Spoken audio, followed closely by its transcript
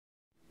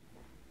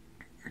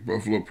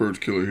Buffalo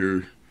Perch Killer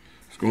here.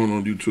 What's going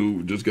on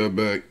YouTube? Just got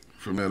back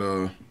from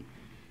that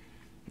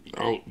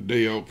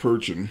day out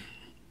perching.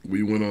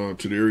 We went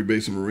to the Erie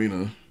Basin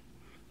Marina.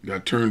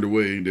 Got turned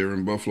away. They were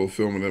in Buffalo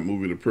filming that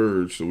movie The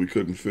Perch, so we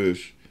couldn't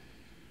fish.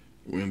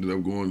 We ended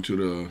up going to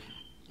the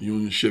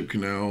Union Ship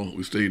Canal.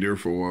 We stayed there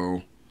for a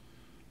while.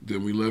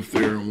 Then we left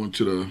there and went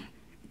to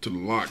the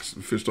locks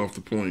and fished off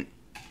the point.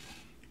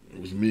 It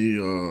was me,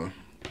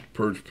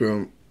 Perch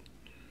Pimp,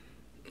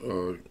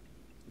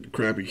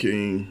 Crappie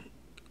King,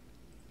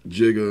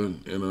 Jigga,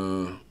 and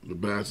the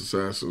Bass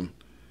Assassin.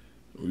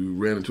 We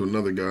ran into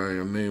another guy.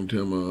 I named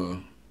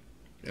him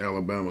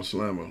Alabama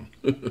Slammer.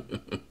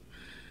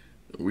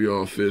 We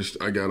all fished.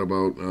 I got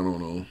about, I don't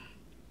know,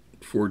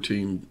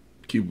 14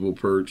 keepable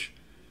perch.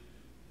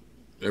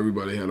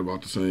 Everybody had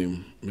about the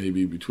same,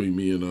 maybe between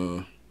me and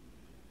the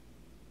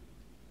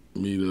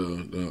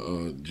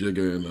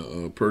Jigga and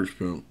the Perch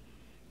Pimp.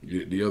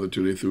 The other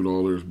two, they threw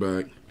all theirs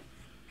back.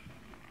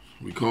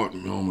 We caught,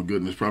 oh my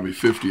goodness, probably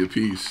 50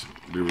 apiece.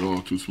 They were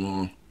all too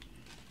small.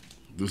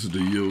 This is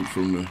the yield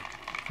from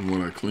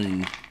what I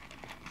cleaned.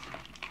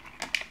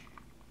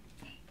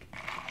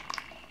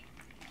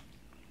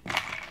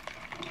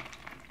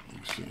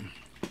 Let's see.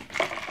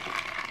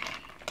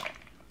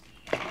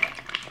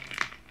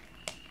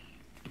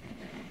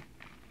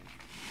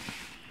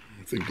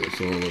 I think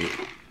that's all of it.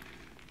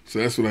 So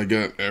that's what I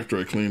got after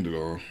I cleaned it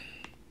all.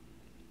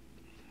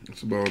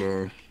 It's about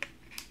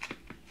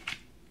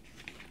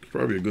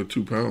probably a good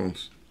 2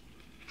 pounds.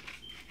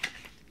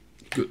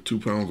 Good 2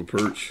 pounds of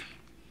perch.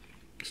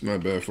 It's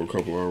not bad for a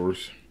couple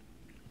hours.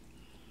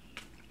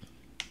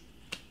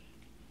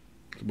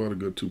 It's about a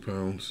good 2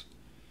 pounds.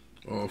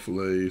 All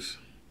fillets.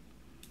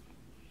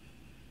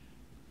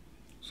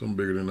 Some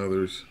bigger than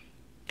others.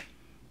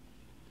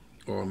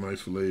 All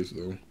nice fillets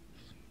though.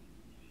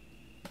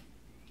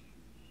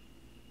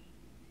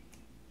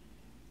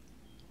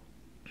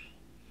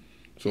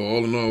 So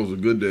all in all, it was a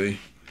good day.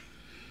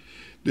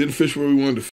 Didn't fish where we wanted to fish.